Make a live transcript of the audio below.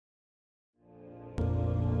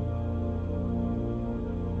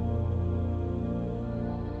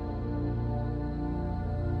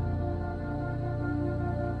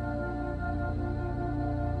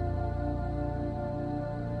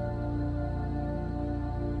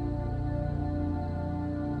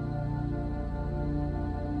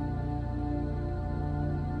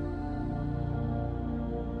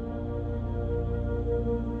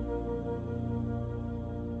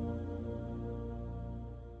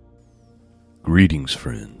Greetings,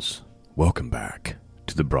 friends. Welcome back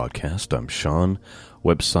to the broadcast. I'm Sean.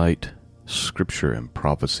 Website,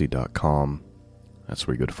 scriptureandprophecy.com. That's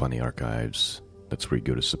where you go to find the archives. That's where you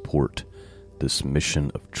go to support this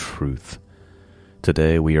mission of truth.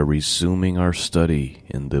 Today we are resuming our study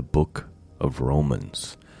in the book of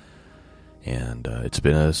Romans. And it's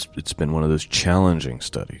been one of those challenging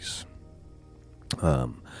studies.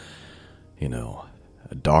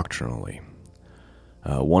 Doctrinally.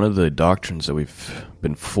 One of the doctrines that we've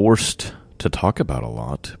been forced to talk about a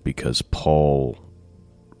lot because Paul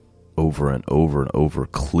over and over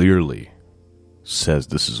clearly says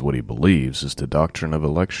this is what he believes is the doctrine of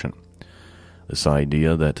election. This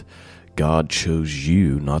idea that God chose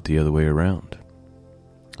you, not the other way around.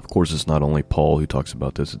 Of course, it's not only Paul who talks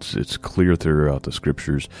about this. It's clear throughout the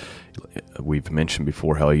scriptures. We've mentioned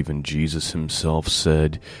before how even Jesus himself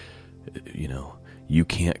said, you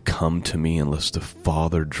can't come to me unless the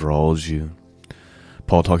Father draws you.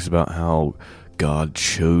 Paul talks about how God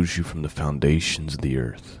chose you from the foundations of the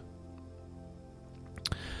earth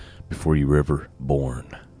before you were ever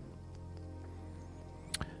born.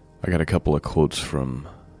 I got a couple of quotes from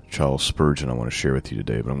Charles Spurgeon I want to share with you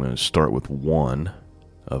today, but I'm going to start with one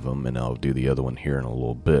of them, and I'll do the other one here in a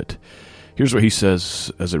little bit. Here's what he says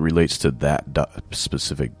as it relates to that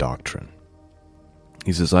specific doctrine.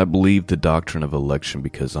 He says, I believe the doctrine of election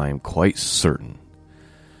because I am quite certain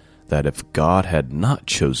that if God had not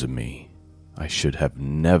chosen me, I should have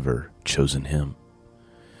never chosen him.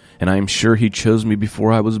 And I am sure he chose me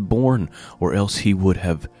before I was born, or else he would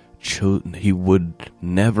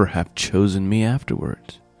never have chosen me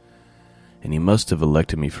afterwards. And he must have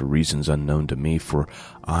elected me for reasons unknown to me, for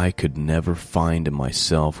I could never find in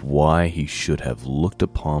myself why he should have looked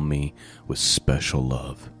upon me with special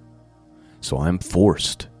love. So I'm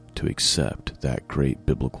forced to accept that great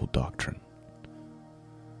biblical doctrine.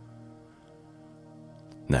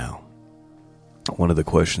 Now, one of the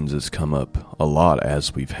questions that's come up a lot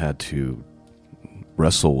as we've had to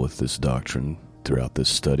wrestle with this doctrine throughout this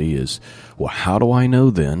study is, well, how do I know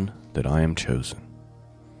then that I am chosen?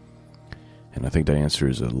 And I think the answer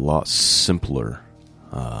is a lot simpler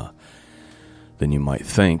than you might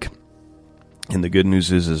think. And the good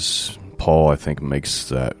news is Paul, I think,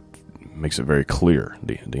 makes it very clear.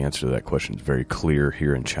 The answer to that question is very clear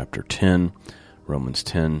here in chapter 10, Romans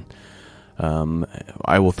 10.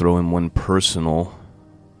 I will throw in one personal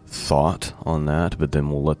thought on that, but then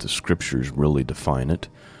we'll let the scriptures really define it.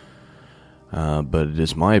 But it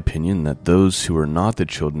is my opinion that those who are not the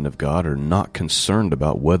children of God are not concerned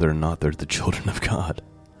about whether or not they're the children of God.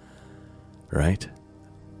 Right?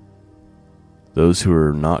 Those who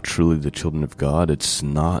are not truly the children of God, it's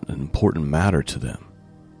not an important matter to them.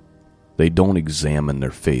 They don't examine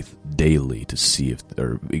their faith daily to see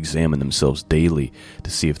or examine themselves daily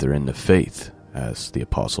to see if they're in the faith, as the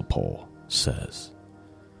Apostle Paul says.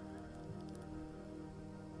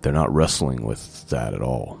 They're not wrestling with that at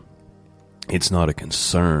all. It's not a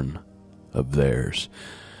concern of theirs.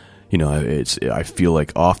 I feel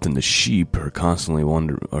like often the sheep are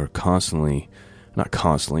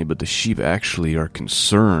the sheep actually are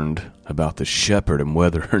concerned about the shepherd and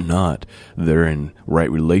whether or not they're in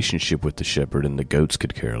right relationship with the shepherd, and the goats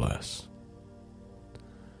could care less.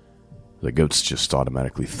 The goats just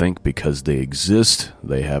automatically think because they exist,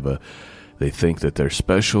 they think that they're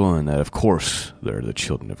special and that of course they're the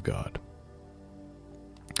children of God.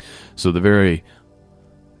 So the very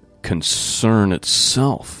concern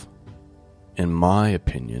itself, in my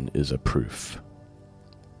opinion, is a proof.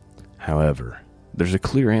 However, there's a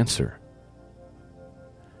clear answer.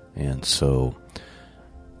 And so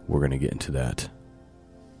we're going to get into that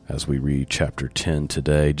as we read chapter 10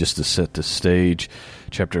 today. Just to set the stage,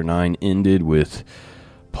 chapter 9 ended with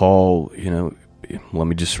Paul, let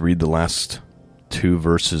me just read the last two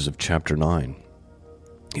verses of chapter 9.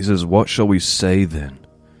 He says, what shall we say then?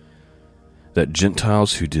 That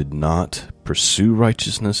Gentiles who did not pursue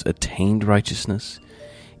righteousness attained righteousness,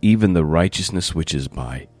 even the righteousness which is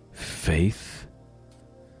by faith?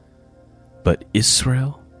 But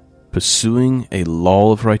Israel, pursuing a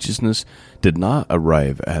law of righteousness, did not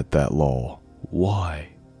arrive at that law. Why?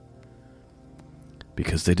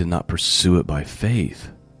 Because they did not pursue it by faith,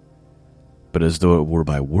 but as though it were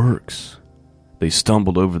by works. They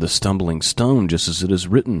stumbled over the stumbling stone, just as it is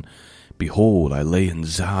written, Behold, I lay in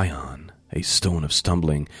Zion a stone of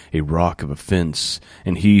stumbling, a rock of offense,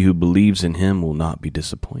 and he who believes in him will not be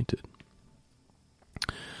disappointed.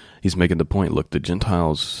 He's making the point, look, the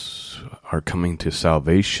Gentiles are coming to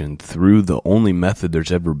salvation through the only method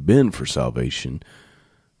there's ever been for salvation,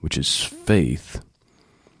 which is faith.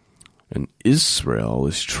 And Israel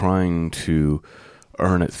is trying to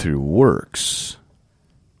earn it through works,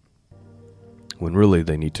 when really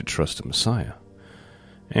they need to trust the Messiah.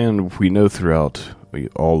 And we know throughout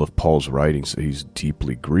all of Paul's writings that he's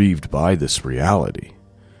deeply grieved by this reality.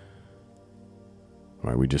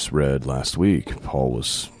 Right, we just read last week, Paul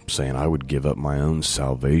was saying, I would give up my own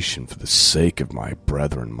salvation for the sake of my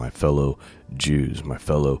brethren, my fellow Jews, my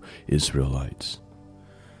fellow Israelites.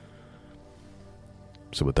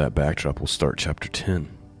 So with that backdrop, we'll start chapter 10.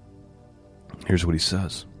 Here's what he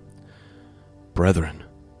says. Brethren,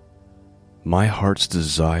 my heart's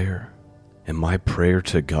desire and my prayer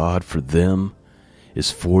to God for them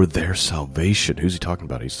is for their salvation. Who's he talking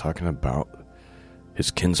about? He's talking about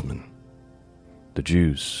his kinsmen, the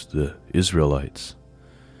Jews, the Israelites.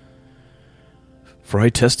 For I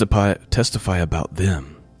testify about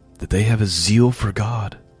them that they have a zeal for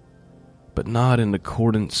God, but not in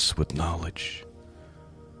accordance with knowledge.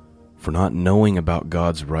 For not knowing about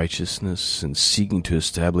God's righteousness and seeking to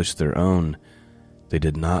establish their own, they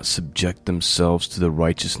did not subject themselves to the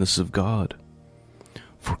righteousness of God.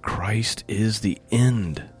 For Christ is the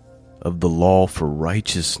end of the law for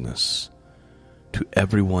righteousness to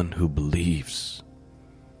everyone who believes.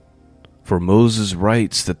 For Moses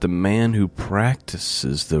writes that the man who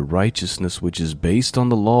practices the righteousness which is based on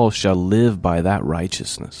the law shall live by that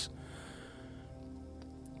righteousness.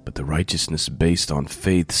 But the righteousness based on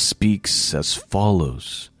faith speaks as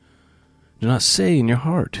follows. Do not say in your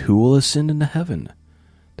heart, who will ascend into heaven?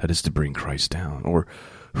 That is to bring Christ down. Or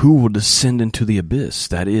who will descend into the abyss?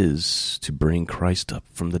 That is to bring Christ up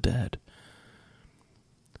from the dead.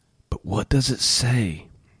 But what does it say?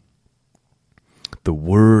 The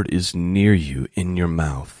word is near you, in your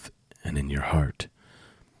mouth and in your heart.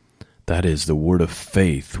 That is the word of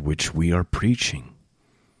faith which we are preaching.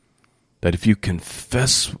 That if you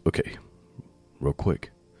confess... Okay, real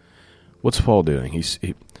quick. What's Paul doing?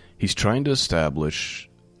 He's trying to establish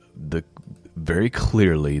very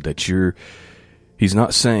clearly that he's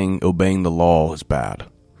not saying obeying the law is bad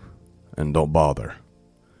and don't bother.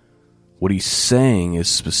 What he's saying is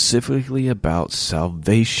specifically about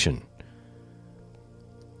salvation.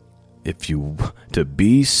 To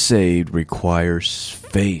be saved requires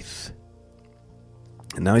faith.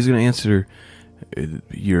 And now he's going to answer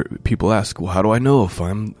people ask, well, how do I know if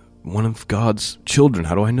I'm one of God's children?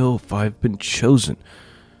 How do I know if I've been chosen?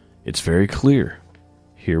 It's very clear.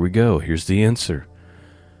 Here we go. Here's the answer.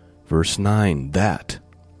 Verse 9, that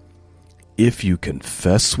if you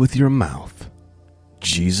confess with your mouth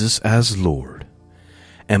Jesus as Lord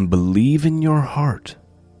and believe in your heart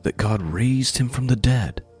that God raised him from the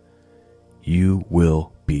dead, you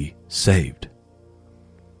will be saved.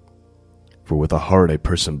 For with the heart a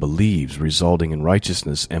person believes, resulting in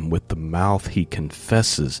righteousness, and with the mouth he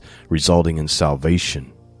confesses, resulting in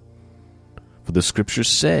salvation. For the scriptures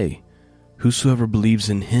say, whosoever believes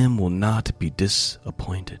in him will not be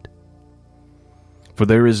disappointed. For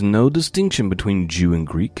there is no distinction between Jew and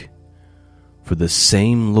Greek, for the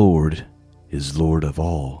same Lord is Lord of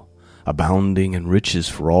all, abounding in riches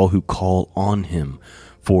for all who call on him.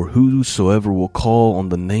 For whosoever will call on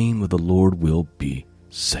the name of the Lord will be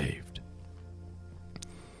saved.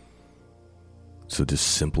 So just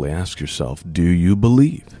simply ask yourself, do you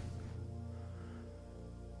believe?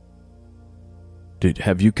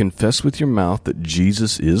 Have you confessed with your mouth that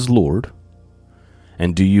Jesus is Lord?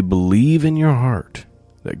 And do you believe in your heart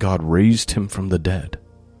that God raised him from the dead?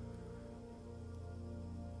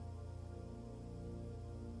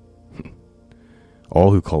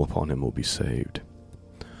 All who call upon him will be saved.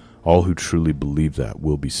 All who truly believe that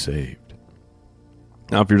will be saved.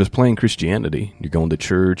 Now, if you're just playing Christianity, you're going to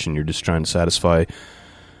church and you're just trying to satisfy,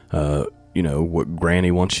 what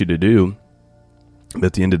Granny wants you to do, but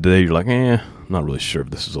at the end of the day, you're like, I'm not really sure if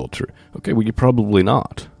this is all true. Okay, well, you're probably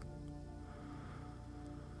not.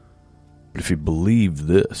 But if you believe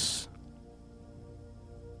this,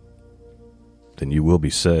 then you will be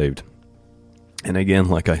saved. And again,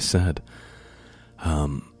 like I said,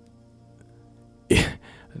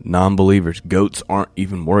 non-believers, goats aren't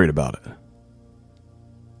even worried about it.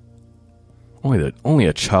 Only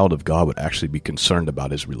a child of God would actually be concerned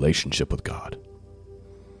about his relationship with God.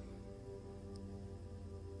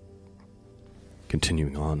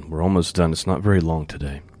 Continuing on, we're almost done. It's not very long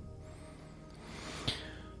today.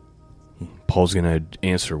 Paul's going to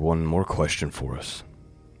answer one more question for us.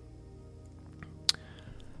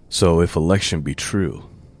 So if election be true,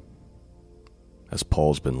 as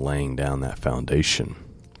Paul's been laying down that foundation,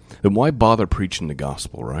 then why bother preaching the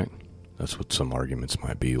gospel, right? That's what some arguments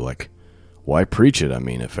might be like. Why preach it? I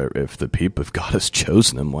mean, if God has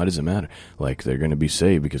chosen them, why does it matter? Like, they're going to be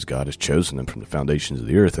saved because God has chosen them from the foundations of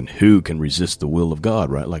the earth, and who can resist the will of God,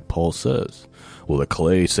 right? Like Paul says. Will the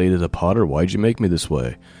clay say to the potter, why'd you make me this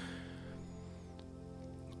way?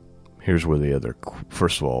 Here's where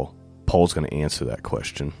first of all, Paul's going to answer that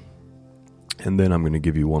question. And then I'm going to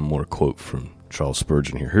give you one more quote from Charles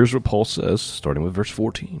Spurgeon here. Here's what Paul says, starting with verse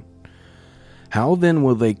 14. How then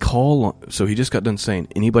will they call on... So he just got done saying,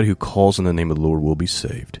 anybody who calls on the name of the Lord will be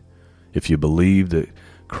saved. If you believe that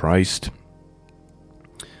Christ...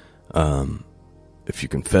 if you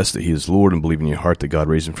confess that he is Lord and believe in your heart that God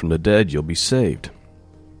raised him from the dead, you'll be saved.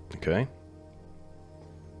 Okay?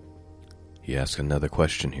 He asks another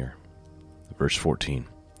question here. Verse 14.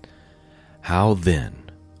 How then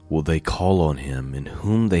will they call on him in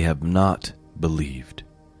whom they have not believed?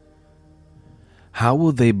 How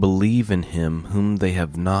will they believe in him whom they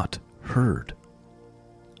have not heard?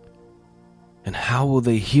 And how will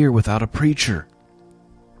they hear without a preacher?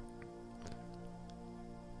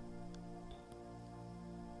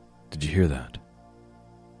 Did you hear that?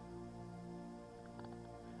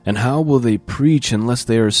 And how will they preach unless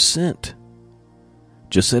they are sent?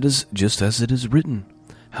 Just as it is written,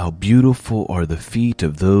 how beautiful are the feet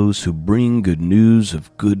of those who bring good news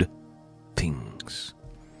of good things.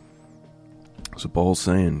 So Paul's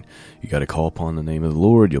saying, you got to call upon the name of the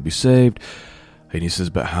Lord, you'll be saved. And he says,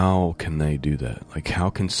 but how can they do that? Like, how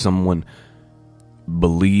can someone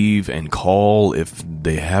believe and call if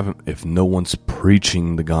no one's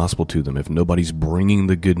preaching the gospel to them, if nobody's bringing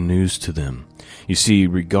the good news to them? You see,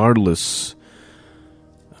 regardless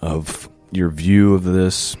of your view of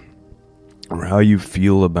this, or how you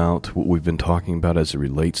feel about what we've been talking about as it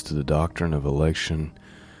relates to the doctrine of election,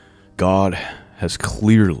 God has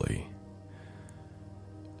clearly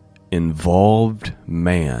involved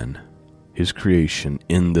man, his creation,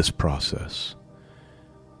 in this process.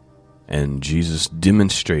 And Jesus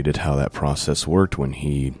demonstrated how that process worked when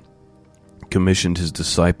he commissioned his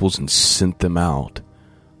disciples and sent them out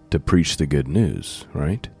to preach the good news,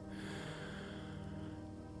 right?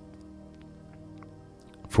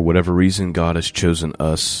 For whatever reason, God has chosen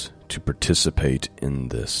us to participate in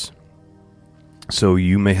this. So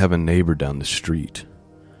you may have a neighbor down the street,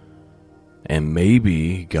 and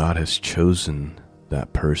maybe God has chosen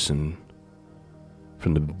that person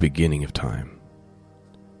from the beginning of time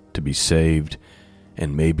to be saved,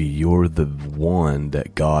 and maybe you're the one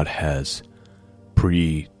that God has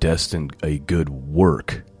predestined a good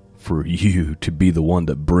work for you to be the one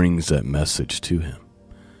that brings that message to him,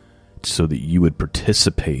 so that you would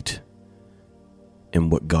participate in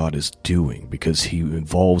what God is doing, because he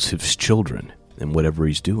involves his children in whatever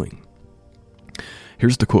he's doing.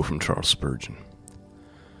 Here's the quote from Charles Spurgeon.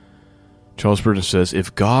 Charles Spurgeon says,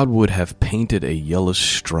 if God would have painted a yellow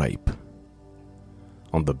stripe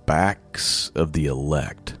on the backs of the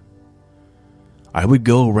elect, I would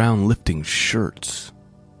go around lifting shirts.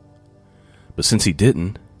 But since he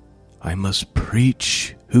didn't, I must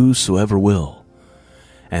preach whosoever will,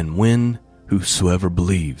 and when whosoever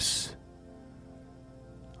believes,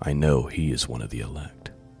 I know he is one of the elect.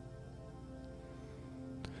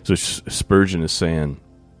 So Spurgeon is saying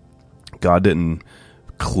God didn't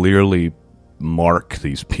clearly mark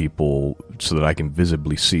these people so that I can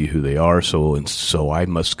visibly see who they are, so I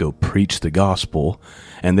must go preach the gospel,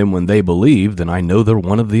 and then when they believe, then I know they're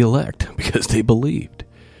one of the elect because they believed.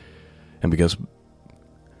 And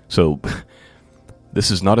so this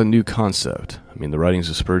is not a new concept. I mean, the writings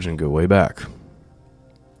of Spurgeon go way back,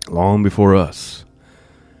 long before us.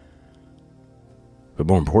 But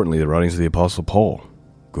more importantly, the writings of the Apostle Paul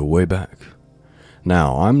go way back.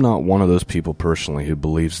 Now, I'm not one of those people personally who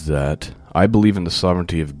believes that. I believe in the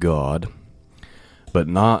sovereignty of God, but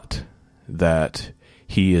not that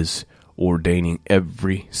he is ordaining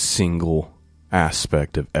every single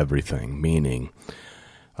aspect of everything, meaning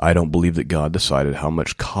I don't believe that God decided how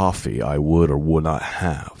much coffee I would or would not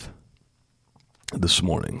have this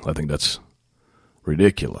morning. I think that's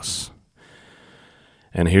ridiculous.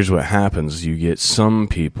 And here's what happens. You get some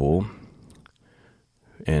people,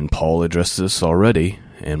 and Paul addressed this already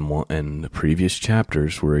in the previous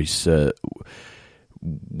chapters, where he said,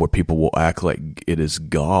 where people will act like it is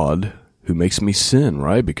God who makes me sin,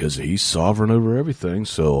 right? Because he's sovereign over everything.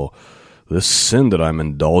 So this sin that I'm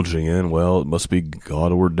indulging in, well, it must be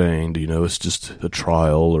God ordained. It's just a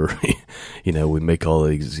trial, or, we make all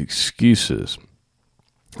these excuses.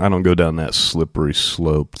 I don't go down that slippery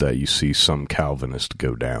slope that you see some Calvinists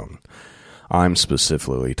go down. I'm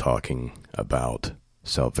specifically talking about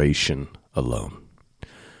salvation alone.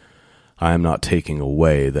 I am not taking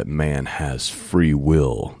away that man has free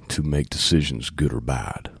will to make decisions, good or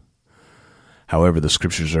bad. However, the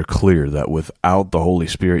scriptures are clear that without the Holy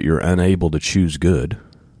Spirit, you're unable to choose good,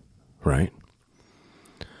 right?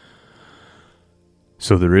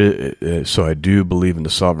 So so I do believe in the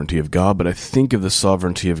sovereignty of God, but I think of the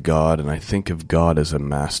sovereignty of God, and I think of God as a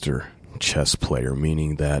master chess player,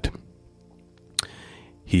 meaning that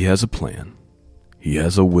he has a plan, he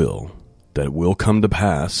has a will that will come to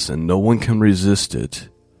pass, and no one can resist it.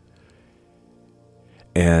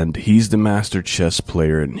 And he's the master chess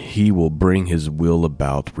player, and he will bring his will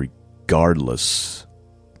about regardless,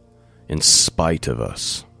 in spite of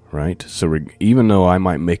us, right? So even though I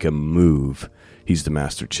might make a move, he's the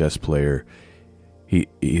master chess player.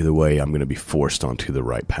 Either way, I'm going to be forced onto the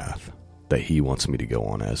right path that he wants me to go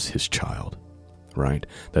on as his child, right?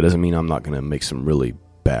 That doesn't mean I'm not going to make some really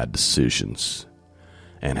bad decisions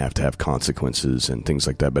and have to have consequences and things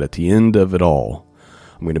like that. But at the end of it all,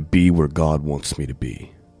 I'm going to be where God wants me to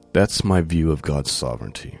be. That's my view of God's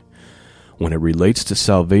sovereignty. When it relates to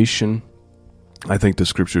salvation, I think the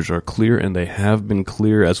scriptures are clear, and they have been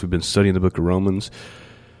clear as we've been studying the book of Romans,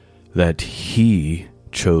 that he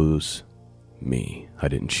chose me. I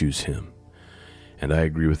didn't choose him. And I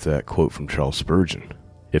agree with that quote from Charles Spurgeon.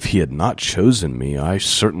 If he had not chosen me, I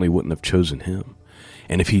certainly wouldn't have chosen him.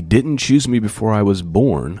 And if he didn't choose me before I was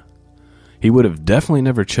born, he would have definitely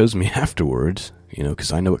never chosen me afterwards,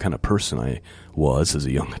 because I know what kind of person I was as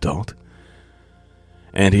a young adult.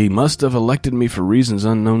 And he must have elected me for reasons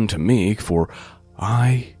unknown to me, for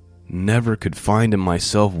I never could find in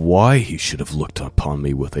myself why he should have looked upon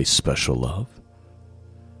me with a special love.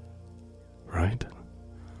 Right?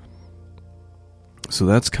 So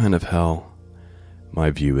that's kind of how my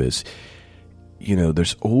view is.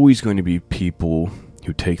 There's always going to be people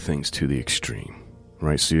who take things to the extreme.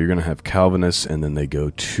 Right, so you're going to have Calvinists, and then they go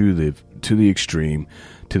to the extreme,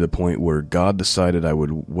 to the point where God decided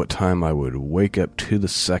what time I would wake up to the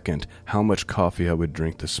second, how much coffee I would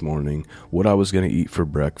drink this morning, what I was going to eat for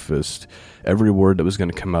breakfast, every word that was going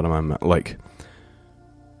to come out of my mouth. Like,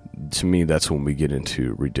 to me, that's when we get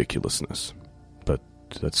into ridiculousness. But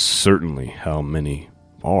that's certainly how many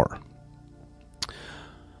are.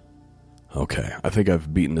 Okay, I think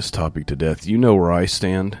I've beaten this topic to death. You know where I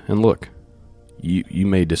stand, and look. You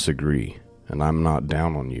may disagree, and I'm not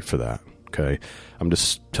down on you for that, okay? I'm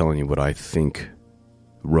just telling you what I think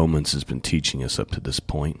Romans has been teaching us up to this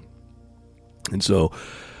point. And so,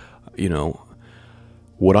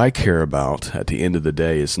 what I care about at the end of the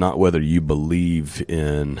day is not whether you believe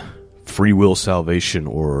in free will salvation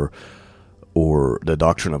or the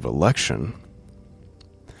doctrine of election.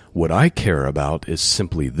 What I care about is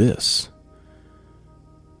simply this.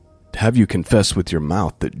 Have you confessed with your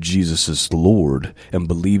mouth that Jesus is Lord and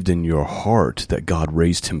believed in your heart that God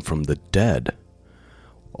raised him from the dead?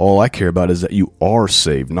 All I care about is that you are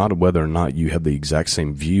saved, not whether or not you have the exact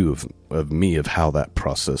same view of me of how that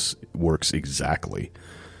process works exactly.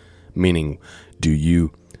 Meaning, do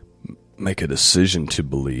you make a decision to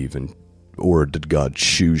believe, or did God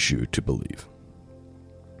choose you to believe?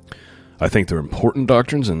 I think they're important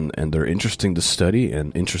doctrines, and they're interesting to study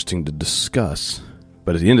and interesting to discuss.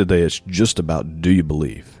 But at the end of the day, it's just about, do you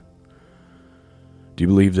believe? Do you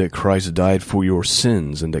believe that Christ died for your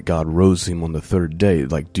sins and that God rose him on the third day?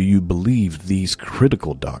 Like, do you believe these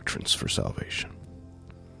critical doctrines for salvation?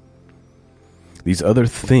 These other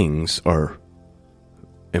things are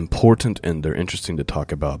important and they're interesting to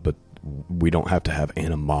talk about, but we don't have to have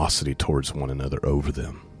animosity towards one another over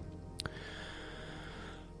them.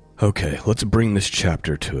 Okay, let's bring this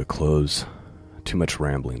chapter to a close. Too much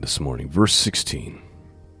rambling this morning. Verse 16.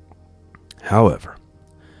 However,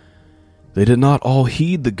 they did not all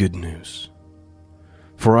heed the good news.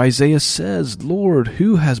 For Isaiah says, Lord,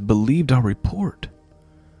 who has believed our report?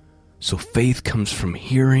 So faith comes from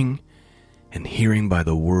hearing, and hearing by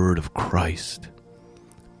the word of Christ.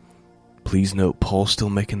 Please note, Paul's still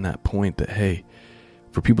making that point that, hey,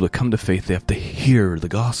 for people to come to faith, they have to hear the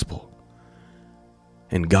gospel.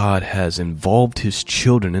 And God has involved his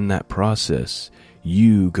children in that process.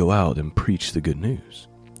 You go out and preach the good news.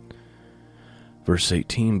 Verse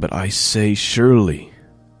 18, but I say, surely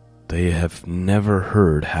they have never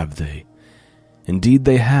heard, have they? Indeed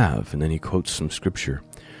they have. And then he quotes some scripture.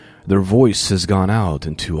 Their voice has gone out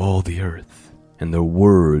into all the earth, and their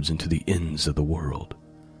words into the ends of the world.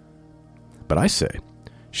 But I say,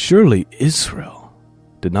 surely Israel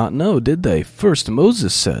did not know, did they? First,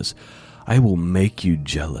 Moses says, I will make you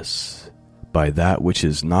jealous by that which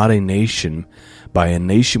is not a nation, by a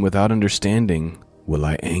nation without understanding will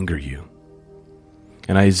I anger you.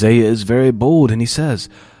 And Isaiah is very bold, and he says,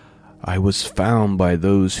 I was found by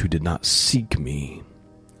those who did not seek me.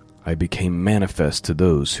 I became manifest to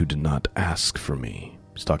those who did not ask for me.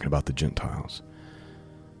 He's talking about the Gentiles.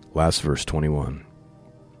 Last verse 21.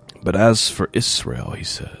 But as for Israel, he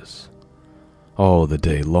says, all the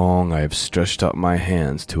day long I have stretched out my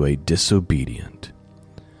hands to a disobedient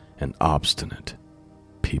and obstinate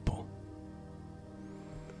people.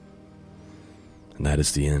 And that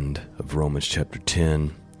is the end of Romans chapter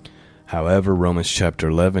 10. However, Romans chapter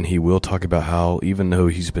 11, he will talk about how even though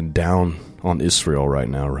he's been down on Israel right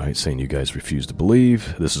now, right, saying you guys refuse to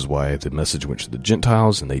believe, this is why the message went to the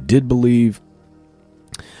Gentiles, and they did believe.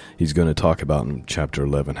 He's going to talk about in chapter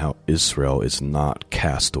 11 how Israel is not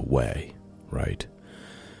cast away, right?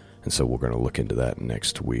 And so we're going to look into that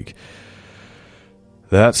next week.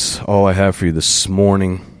 That's all I have for you this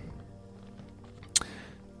morning.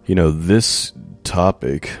 You know, this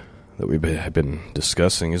topic that we've been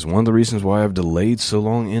discussing is one of the reasons why I've delayed so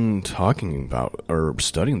long in talking about or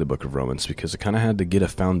studying the book of Romans, because I kind of had to get a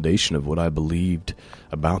foundation of what I believed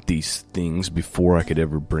about these things before I could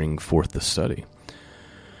ever bring forth the study.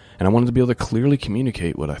 And I wanted to be able to clearly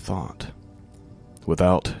communicate what I thought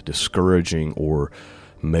without discouraging or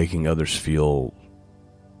making others feel,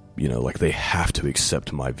 like they have to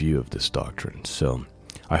accept my view of this doctrine. So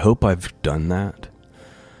I hope I've done that.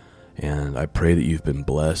 And I pray that you've been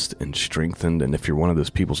blessed and strengthened. And if you're one of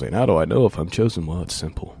those people saying, how do I know if I'm chosen? Well, it's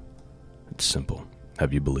simple. It's simple.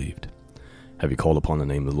 Have you believed? Have you called upon the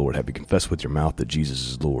name of the Lord? Have you confessed with your mouth that Jesus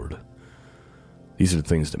is Lord? These are the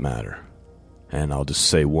things that matter. And I'll just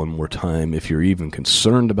say one more time, if you're even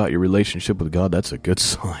concerned about your relationship with God, that's a good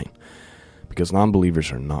sign. Because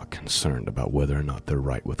non-believers are not concerned about whether or not they're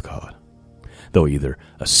right with God. They'll either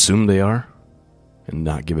assume they are and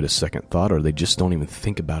not give it a second thought, or they just don't even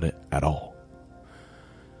think about it at all.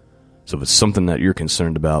 So if it's something that you're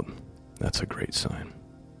concerned about, that's a great sign.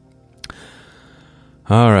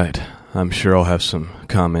 All right. I'm sure I'll have some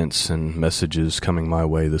comments and messages coming my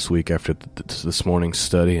way this week after this morning's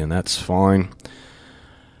study, and that's fine.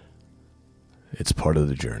 It's part of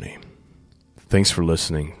the journey. Thanks for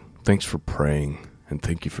listening. Thanks for praying, and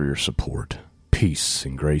thank you for your support. Peace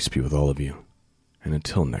and grace be with all of you. And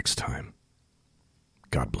until next time,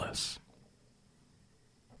 God bless.